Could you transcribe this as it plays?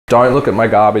Don't look at my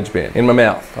garbage bin. In my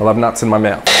mouth. I love nuts in my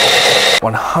mouth.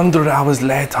 100 hours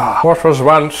later. What was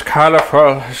once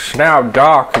colourful is now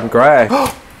dark and grey.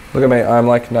 Look at me, I'm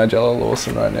like Nigella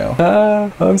Lawson right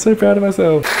now. I'm so proud of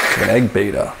myself. An egg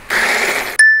beater.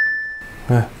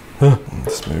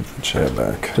 Let's move the chair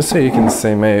back. Just so you can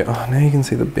see me. Oh, now you can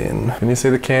see the bin. Can you see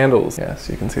the candles? Yes,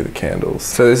 you can see the candles.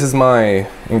 So this is my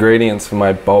ingredients for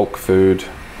my bulk food,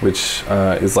 which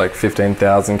is like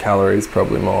 15,000 calories,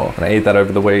 probably more. And I eat that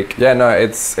over the week. Yeah, no,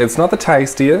 it's not the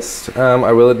tastiest,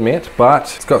 I will admit,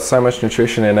 but it's got so much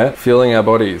nutrition in it. Fueling our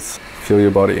bodies. Fuel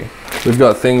your body. We've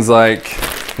got things like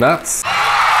nuts.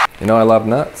 You know I love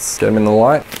nuts. Get them in the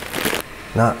light.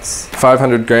 Nuts.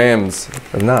 500 grams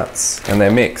of nuts, and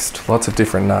they're mixed. Lots of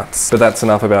different nuts. But that's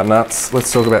enough about nuts.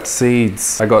 Let's talk about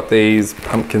seeds. I got these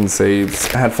pumpkin seeds.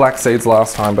 I had flax seeds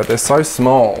last time, but they're so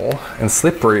small and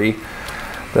slippery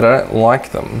that I don't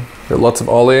like them. Got lots of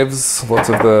olives, lots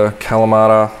of the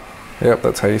Kalamata. Yep,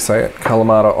 that's how you say it.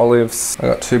 Kalamata olives. I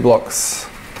got 2 blocks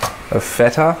of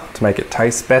feta to make it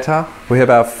taste better. We have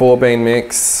our 4-bean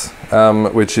mix,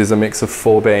 which is a mix of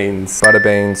 4 beans, butter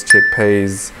beans,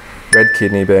 chickpeas, red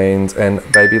kidney beans, and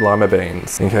baby lima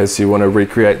beans, in case you want to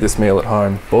recreate this meal at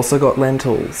home. Also got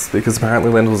lentils, because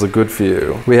apparently lentils are good for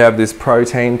you. We have this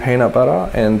protein peanut butter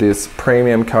and this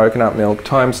premium coconut milk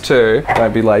 ×2.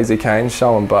 Don't be lazy, Kane,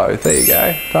 show them both. There you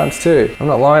go, ×2. I'm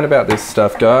not lying about this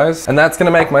stuff, guys. And that's gonna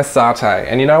make my satay.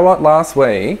 And you know what, last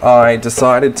week, I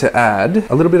decided to add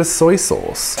a little bit of soy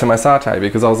sauce to my satay,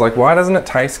 because I was like, why doesn't it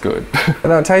taste good?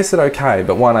 And it tasted okay,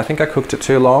 but one, I think I cooked it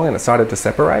too long and it started to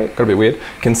separate. Got a bit weird.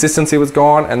 Consistency was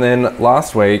gone, and then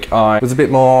last week I was a bit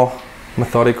more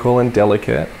methodical and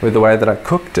delicate with the way that I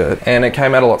cooked it, and it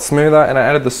came out a lot smoother, and I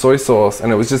added the soy sauce,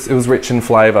 and it was rich in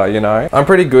flavor, you know. I'm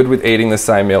pretty good with eating the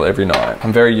same meal every night.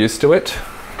 I'm very used to it.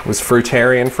 I was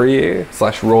fruitarian for a year,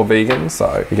 / raw vegan,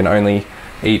 so you can only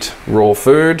eat raw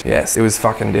food. Yes, it was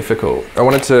fucking difficult. I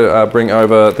wanted to bring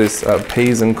over this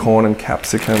peas and corn and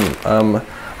capsicum.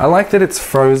 I like that it's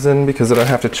frozen because I don't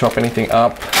have to chop anything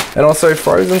up. And also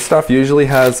frozen stuff usually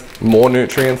has more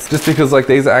nutrients, just because like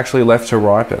these are actually left to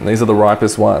ripen. These are the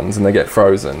ripest ones and they get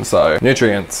frozen, so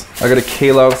nutrients. I got 1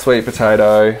 kilo of sweet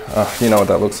potato. You know what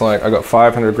that looks like. I got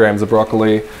 500 grams of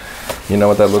broccoli. You know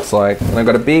what that looks like. And I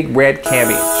got a big red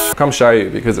cabbage. I'll come show you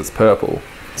because it's purple.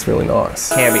 It's really nice.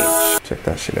 Cabbage. Check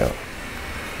that shit out.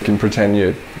 You can pretend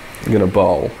you're gonna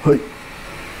bowl.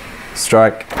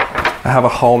 Strike. I have a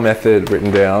whole method written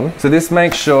down. So this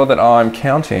makes sure that I'm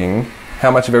counting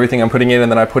how much of everything I'm putting in,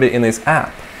 and then I put it in this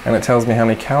app and it tells me how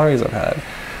many calories I've had,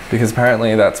 because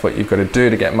apparently that's what you've got to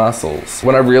do to get muscles.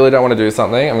 When I really don't want to do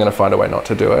something, I'm going to find a way not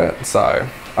to do it. So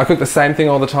I cook the same thing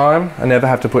all the time. I never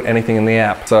have to put anything in the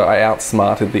app. So I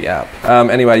outsmarted the app.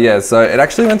 Anyway, yeah, so it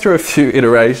actually went through a few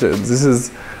iterations.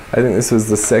 I think this was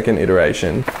the 2nd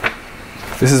iteration.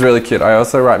 This is really cute. I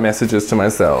also write messages to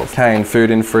myself. Kane, food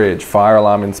in fridge, fire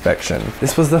alarm inspection.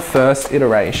 This was the 1st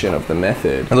iteration of the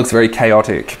method. It looks very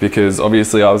chaotic because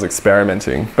obviously I was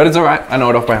experimenting, but it's all right. I know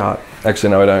it off by heart.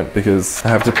 Actually, no, I don't, because I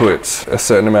have to put a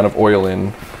certain amount of oil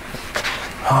in.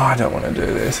 Oh, I don't want to do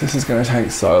this. This is going to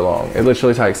take so long. It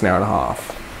literally takes an hour and a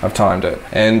half. I've timed it.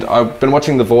 And I've been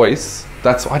watching The Voice.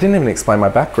 I didn't even explain my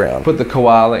background. Put the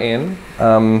koala in,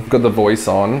 got The Voice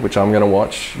on, which I'm gonna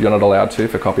watch. You're not allowed to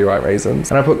for copyright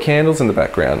reasons. And I put candles in the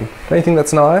background. Don't you think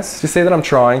that's nice? Do you see that I'm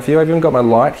trying for you? I've even got my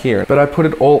light here, but I put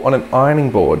it all on an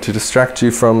ironing board to distract you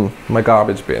from my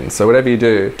garbage bin. So whatever you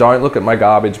do, don't look at my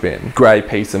garbage bin. Grey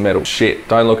piece of metal. Shit,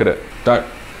 don't look at it. Don't.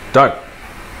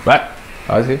 Right,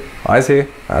 eyes here,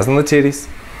 eyes on the titties.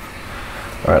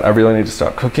 All right, I really need to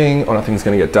start cooking or nothing's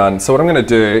gonna get done. So what I'm gonna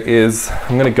do is,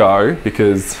 I'm gonna go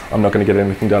because I'm not gonna get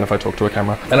anything done if I talk to a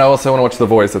camera. And I also wanna watch The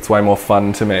Voice, it's way more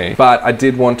fun to me. But I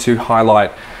did want to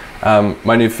highlight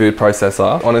my new food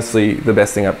processor. Honestly, the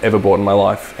best thing I've ever bought in my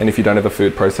life. And if you don't have a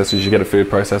food processor, you should get a food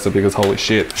processor because holy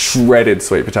shit. Shredded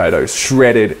sweet potatoes,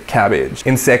 shredded cabbage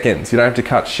in seconds. You don't have to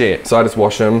cut shit. So I just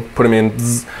wash them, put them in.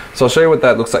 Zzz. So I'll show you what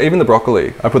that looks like. Even the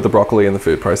broccoli, I put the broccoli in the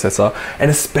food processor,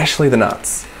 and especially the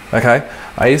nuts. Okay,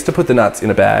 I used to put the nuts in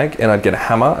a bag and I'd get a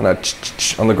hammer and I'd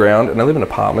on the ground, and I live in an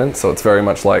apartment, so it's very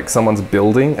much like someone's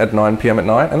building at 9 p.m. at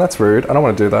night, and that's rude. I don't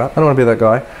want to do that. I don't want to be that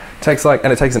guy.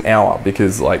 And it takes an hour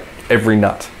because like every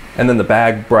nut. And then the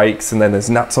bag breaks and then there's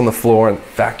nuts on the floor and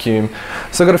vacuum.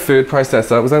 So I got a food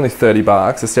processor. It was only 30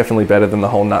 bucks. It's definitely better than the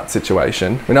whole nut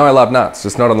situation. We know I love nuts,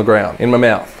 just not on the ground. In my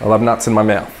mouth. I love nuts in my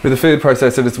mouth. With the food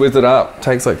processor, just whiz it up. It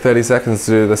takes like 30 seconds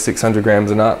to do the 600 grams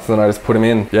of nuts, and then I just put them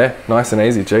in. Yeah, nice and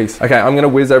easy, jeez. Okay, I'm gonna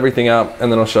whiz everything up and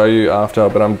then I'll show you after,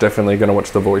 but I'm definitely gonna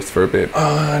watch The Voice for a bit.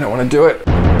 Oh, I don't wanna do it.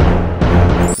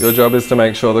 Your job is to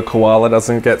make sure the koala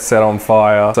doesn't get set on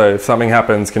fire. So if something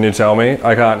happens, can you tell me?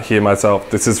 I can't hear myself.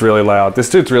 This is really loud.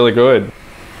 This dude's really good.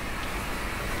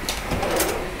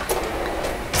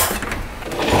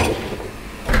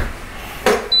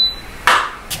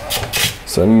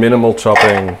 So minimal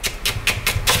chopping.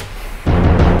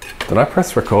 Did I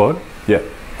press record? Yeah.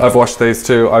 I've washed these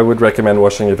too. I would recommend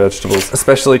washing your vegetables,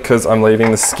 especially because I'm leaving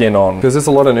the skin on. Because there's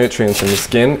a lot of nutrients in the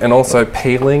skin, and also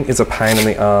peeling is a pain in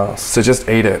the ass. So just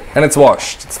eat it. And it's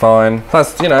washed, it's fine.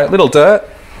 Plus, you know, little dirt,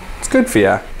 it's good for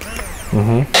you.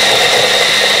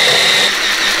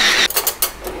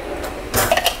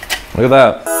 Look at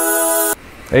that.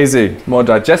 Easy, more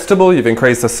digestible, you've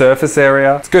increased the surface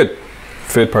area. It's good.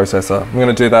 Food processor. I'm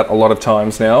gonna do that a lot of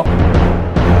times now.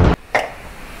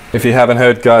 If you haven't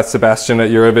heard Guy Sebastian at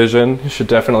Eurovision, you should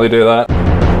definitely do that.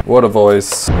 What a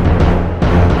voice.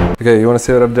 Okay, you want to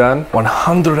see what I've done?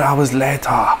 100 hours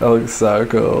later. That looks so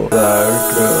cool.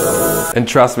 So cool. And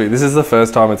trust me, this is the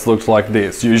first time it's looked like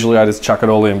this. Usually I just chuck it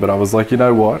all in, but I was like, you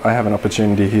know what? I have an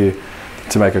opportunity here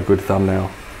to make a good thumbnail.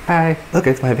 Hi, look,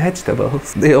 it's my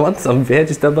vegetables. Do you want some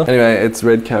vegetables? Anyway, it's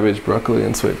red cabbage, broccoli,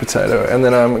 and sweet potato. And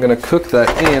then I'm gonna cook that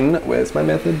in. Where's my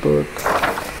method book?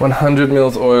 100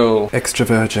 mils oil, extra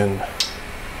virgin.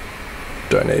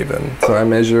 Don't even. So I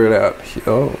measure it out.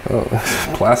 Oh,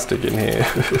 plastic in here.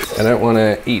 I don't want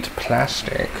to eat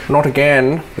plastic. Not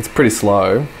again. It's pretty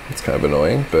slow. It's kind of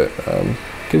annoying, but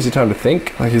gives you time to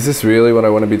think. Like, is this really what I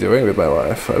want to be doing with my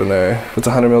life? I don't know. It's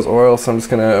 100 mils oil, so I'm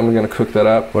gonna cook that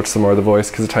up. Watch some more of The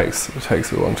Voice because it takes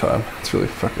a long time. It's really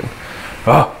fucking.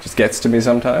 Oh, just gets to me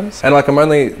sometimes. And like I'm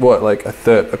only like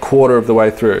a quarter of the way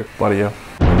through. Bloody hell.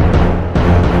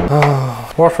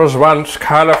 Oh, what was once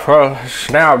colourful is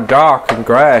now dark and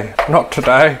grey. Not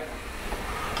today.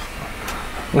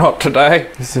 Not today.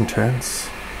 This is intense.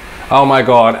 Oh my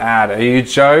god, Ad, are you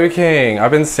joking?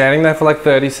 I've been standing there for like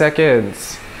 30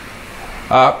 seconds.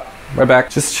 We're back.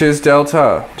 Just choose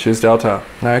Delta. Choose Delta.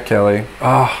 No, Kelly.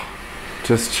 Oh,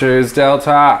 just choose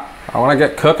Delta. I want to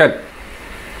get cooking.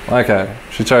 Okay,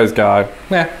 she chose Guy.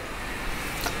 Yeah.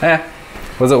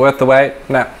 Was it worth the wait?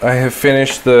 No. I have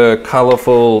finished the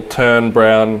colourful turn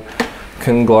brown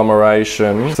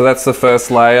conglomeration. So that's the first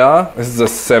layer. This is a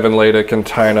 7-litre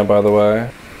container, by the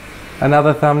way.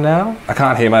 Another thumbnail? I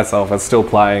can't hear myself, it's still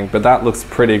playing, but that looks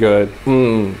pretty good.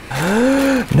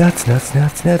 Nuts. Look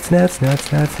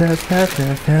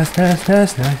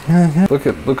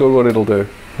at what it'll do.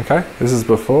 Okay, this is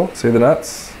before. See the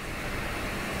nuts?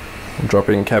 I'm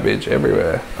dropping cabbage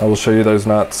everywhere. I will show you those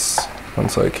nuts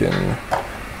once I can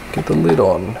get the lid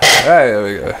on. Hey, there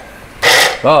we go.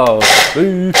 Oh,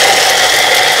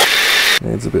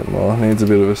 needs a bit more, needs a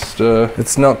bit of a stir.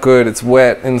 It's not good, it's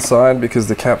wet inside because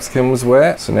the capsicum was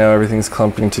wet. So now everything's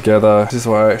clumping together. This is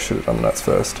why I should have done the nuts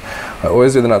first. I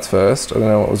always do the nuts first. I don't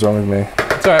know what was wrong with me.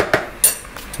 It's alright,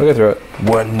 we'll go through it.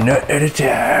 One nut at a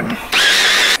time.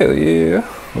 Hell yeah.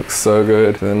 Looks so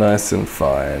good. They're nice and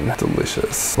fine,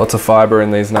 delicious. Lots of fiber in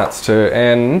these nuts too,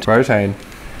 and protein.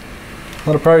 A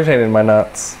lot of protein in my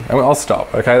nuts. And I'll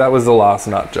stop, okay? That was the last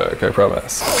nut joke, I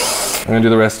promise. I'm gonna do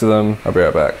the rest of them. I'll be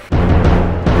right back.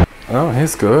 Oh,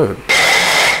 he's good.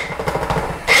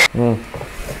 Oh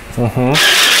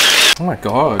my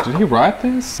god, did he write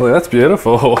this? Well, that's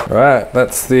beautiful. Right,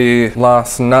 that's the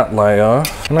last nut layer.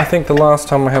 And I think the last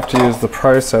time I have to use the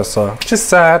processor, which is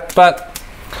sad, but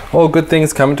all good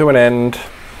things come to an end.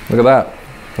 Look at that,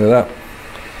 look at that.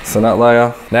 It's the nut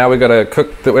layer. Now we gotta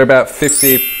cook that. We're about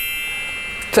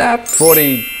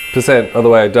 40% of the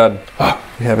way done.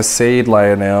 We have a seed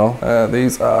layer now.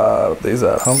 These are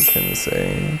pumpkin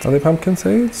seeds. Are they pumpkin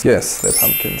seeds? Yes, they're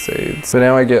pumpkin seeds. So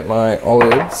now I get my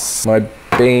olives, my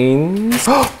beans.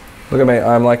 Look at me,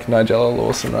 I'm like Nigella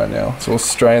Lawson right now. So we'll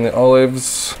strain the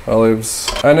olives.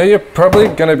 I know you're probably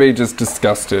gonna be just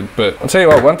disgusted, but I'll tell you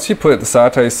what, once you put the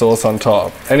satay sauce on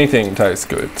top, anything tastes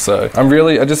good. So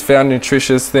I just found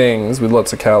nutritious things with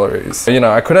lots of calories. You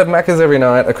know, I could have Maccas every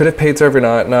night, I could have pizza every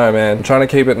night. No man, I'm trying to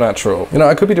keep it natural. You know,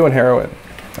 I could be doing heroin.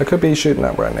 I could be shooting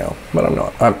up right now, but I'm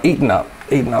not. I'm eating up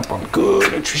on good,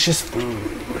 nutritious food.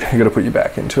 You gotta put your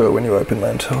back into it when you open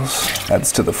lentils.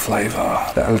 Adds to the flavor.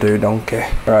 That'll do, donkey.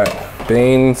 All right,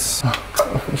 beans.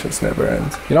 It just never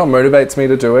ends. You know what motivates me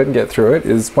to do it and get through it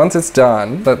is once it's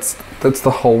done, that's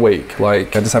the whole week.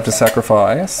 Like, I just have to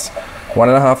sacrifice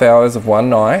 1.5 hours of one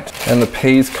night, and the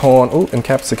peas, corn, and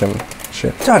capsicum.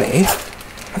 Shit. Johnny,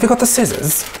 have you got the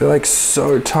scissors? They're like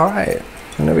so tight.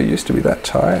 They never used to be that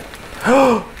tight.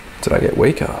 Did I get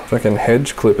weaker? Fucking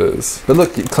hedge clippers. But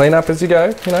look, you clean up as you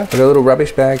go, you know? I've got a little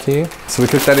rubbish bag here. So we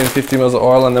cook that in 50 mils of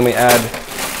oil, and then we add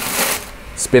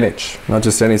spinach. Not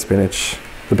just any spinach,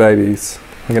 the babies.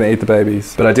 I'm gonna eat the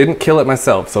babies. But I didn't kill it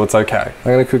myself, so it's okay.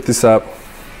 I'm gonna cook this up,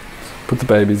 put the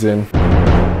babies in.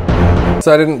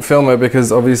 So I didn't film it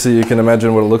because obviously you can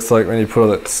imagine what it looks like when you put all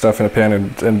that stuff in a pan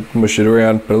and mush it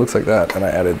around, but it looks like that. And I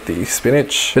added the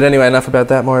spinach. But anyway, enough about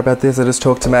that, more about this. I just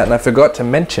talked to Matt and I forgot to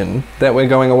mention that we're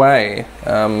going away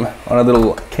on a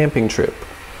little camping trip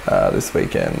this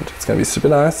weekend. It's gonna be super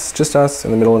nice, just us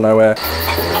in the middle of nowhere.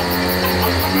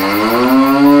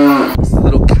 Just a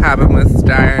little cabin we're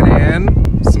staying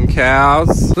in, some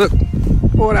cows. Look,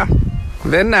 water.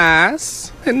 They're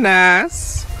nice, they're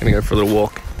nice. I'm gonna go for a little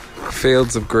walk.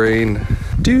 Fields of green.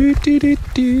 Do do do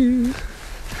do.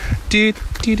 Do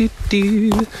do do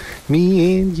do.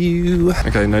 Me and you.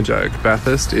 Okay, no joke.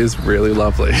 Bathurst is really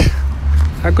lovely.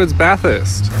 How good's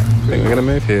Bathurst? I think we're gonna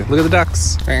move here. Look at the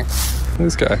ducks. Look at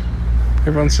this guy.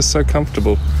 Everyone's just so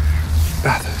comfortable.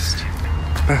 Bathurst.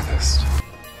 Bathurst.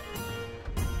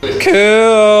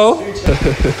 Cool.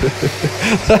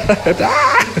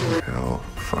 How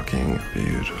fucking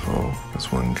beautiful.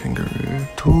 There's one kangaroo,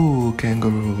 two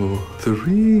kangaroo,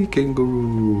 three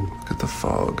kangaroo. Look at the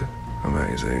fog.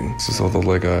 Amazing. This is all the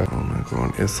Lego. Oh my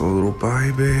god, it's a little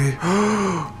baby.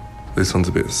 This one's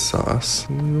a bit sus.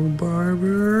 Little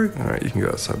baby. Alright, you can go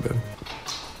outside, babe.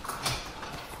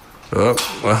 Oh,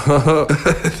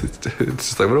 it's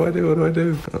just like, what do I do? What do I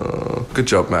do? Oh, good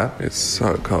job, Matt. It's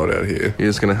so cold out here. You're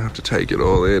just gonna have to take it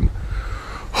all in.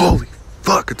 Holy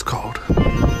fuck, it's cold.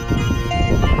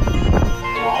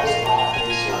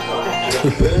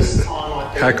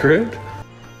 Hagrid?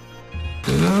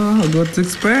 Oh, Hogwarts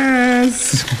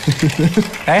Express!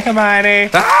 Hey,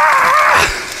 Hermione!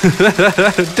 Ah!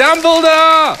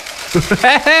 Dumbledore!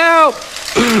 Help!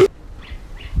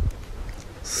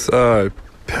 So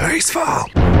peaceful.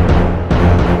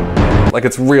 Like,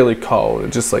 it's really cold.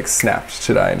 It just like snapped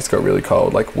today and it's got really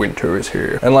cold. Like, winter is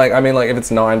here. And like, I mean, like if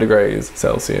it's 9 degrees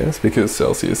Celsius, because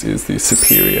Celsius is the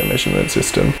superior measurement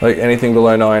system, like anything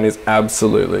below 9 is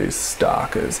absolutely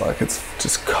starkers. Like, it's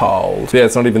just cold. Yeah,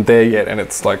 it's not even there yet and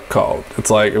it's like cold. It's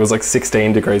like, it was like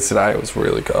 16 degrees today. It was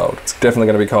really cold. It's definitely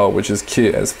gonna be cold, which is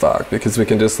cute as fuck because we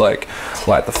can just like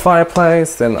light the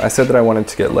fireplace. Then I said that I wanted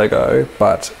to get Lego,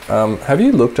 but have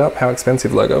you looked up how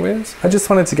expensive Lego is? I just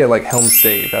wanted to get like Helm's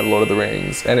Deep out of Lord of the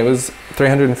Rings, and it was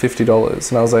 $350,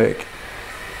 and I was like,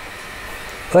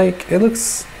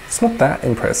 it's not that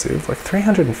impressive. Like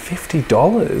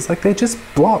 $350, like they're just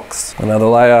blocks. Another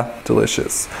layer,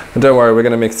 delicious. And don't worry, we're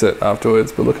gonna mix it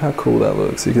afterwards, but look how cool that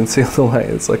looks. You can see the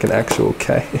layers like an actual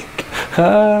cake.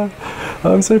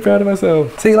 I'm so proud of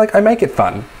myself. See, like I make it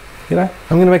fun, you know?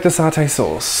 I'm gonna make the satay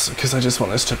sauce because I just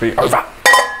want this to be over.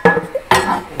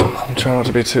 I'm trying not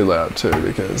to be too loud too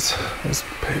because there's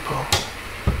people.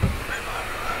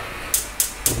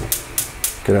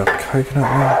 Get out the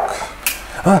coconut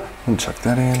milk. And chuck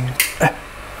that in.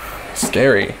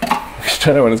 Scary. I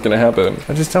don't know when it's gonna happen.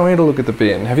 I just don't want you to look at the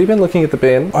bin. Have you been looking at the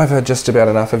bin? I've had just about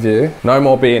enough of you. No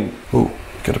more bin. Ooh,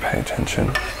 gotta pay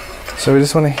attention. So we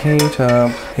just wanna heat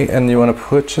up, and you wanna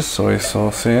put your soy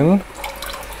sauce in.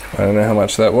 I don't know how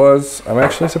much that was. I'm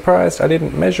actually surprised I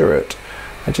didn't measure it.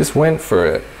 I just went for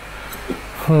it.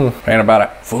 Peanut butter,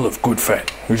 full of good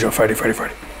fat. Who's your fatty?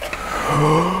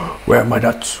 Where are my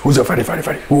nuts? Who's your fatty?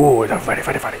 Ooh, fatty.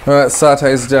 Alright,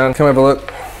 satay's done. Come have a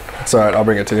look. It's alright, I'll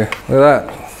bring it to you. Look at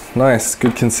that. Nice,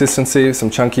 good consistency, some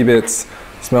chunky bits.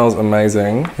 Smells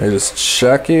amazing. You just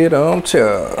chuck it on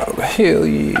top. Hell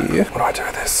yeah. What do I do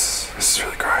with this? This is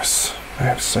really gross. I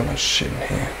have so much shit in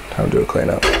here. Time to do a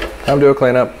cleanup.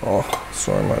 Oh,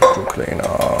 so much to clean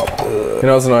up. Ugh. You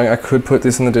know what's annoying? I could put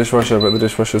this in the dishwasher, but the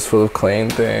dishwasher's full of clean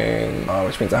things. Oh,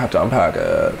 which means I have to unpack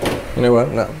it. You know what?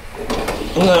 No.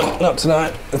 No, not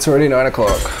tonight. It's already 9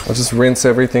 o'clock. I'll just rinse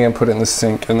everything and put it in the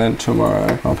sink, and then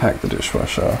tomorrow I'll pack the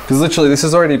dishwasher. Because literally this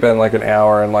has already been like an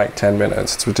hour and like 10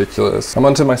 minutes. It's ridiculous. I'm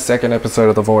on to my second episode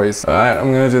of The Voice. Alright,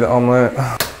 I'm gonna do the omelette.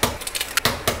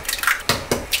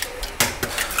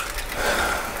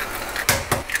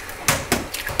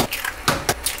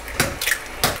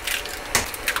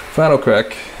 Final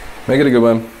crack. Make it a good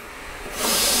one.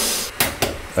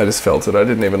 I just felt it. I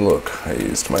didn't even look. I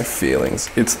used my feelings.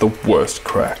 It's the worst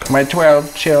crack. My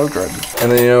 12 children. And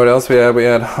then you know what else we had? We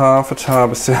had half a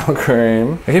tub of sour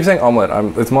cream. I keep saying omelette.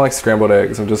 It's more like scrambled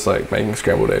eggs. I'm just like making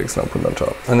scrambled eggs and I'll put it on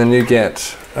top. And then you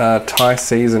get Thai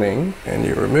seasoning and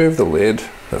you remove the lid.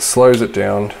 That slows it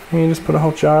down. And you just put a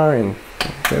whole jar in.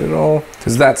 Get it all.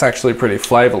 Because that's actually pretty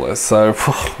flavorless, so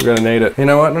we're gonna need it. You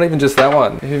know what? Not even just that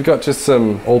one. If you've got just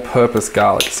some all-purpose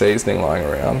garlic seasoning lying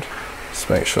around, just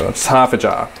make sure, just half a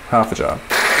jar, like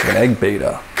an egg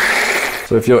beater.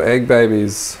 So if your egg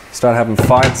babies start having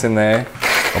fights in there,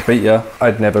 I'll beat ya.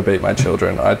 I'd never beat my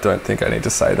children. I don't think I need to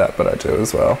say that, but I do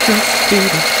as well.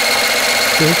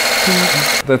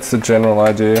 That's the general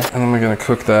idea. And then we're gonna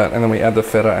cook that, and then we add the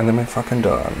feta, and then we're fucking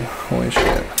done. Holy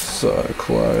shit, so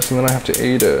close. And then I have to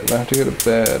eat it, and I have to go to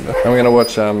bed. And we're gonna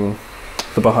watch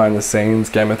the behind the scenes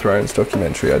Game of Thrones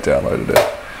documentary. I downloaded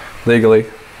it legally,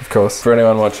 of course, for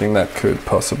anyone watching that could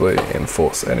possibly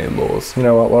enforce any laws. You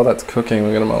know what, while that's cooking,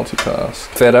 we're gonna multitask.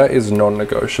 Feta is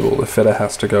non-negotiable. The feta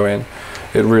has to go in.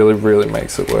 It really, really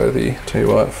makes it worthy. Tell you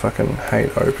what, I fucking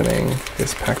hate opening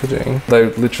this packaging. They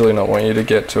literally not want you to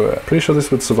get to it. Pretty sure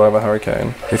this would survive a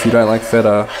hurricane. If you don't like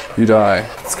feta, you die.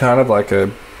 It's kind of like a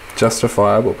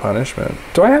justifiable punishment.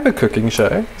 Do I have a cooking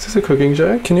show? Is this a cooking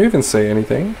show? Can you even see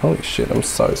anything? Holy shit, I'm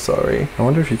so sorry. I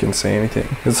wonder if you can see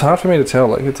anything. It's hard for me to tell,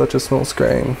 like it's such a small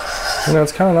screen. You know,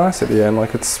 it's kind of nice at the end,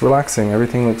 like it's relaxing,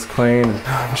 everything looks clean.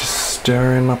 I'm just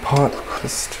stirring my pot,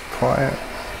 just quiet.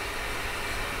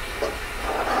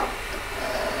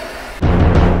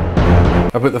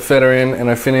 I put the feta in and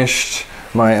I finished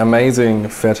my amazing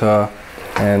feta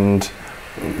and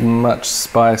much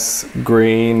spice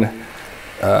green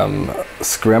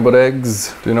scrambled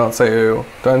eggs. Do not say ooh.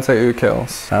 Don't say ooh,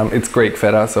 Kels. It's Greek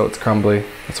feta, so it's crumbly.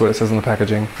 That's what it says in the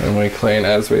packaging. And we clean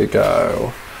as we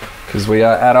go, because we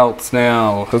are adults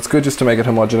now. So it's good just to make it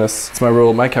homogeneous. It's my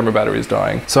rule. My camera battery is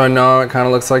dying. So I know it kind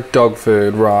of looks like dog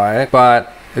food, right?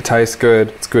 But it tastes good.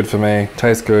 It's good for me.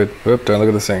 Tastes good. Whoop, don't look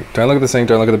at the sink. Don't look at the sink.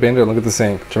 Don't look at the bin. Don't look at the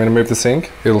sink. Do you want me to move the sink?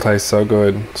 It'll taste so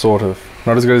good. Sort of.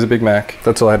 Not as good as a Big Mac.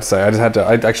 That's all I had to say.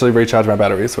 I actually recharged my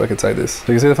battery so I could say this.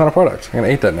 So you can see the final product. I'm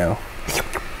gonna eat that now.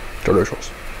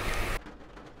 Delicious.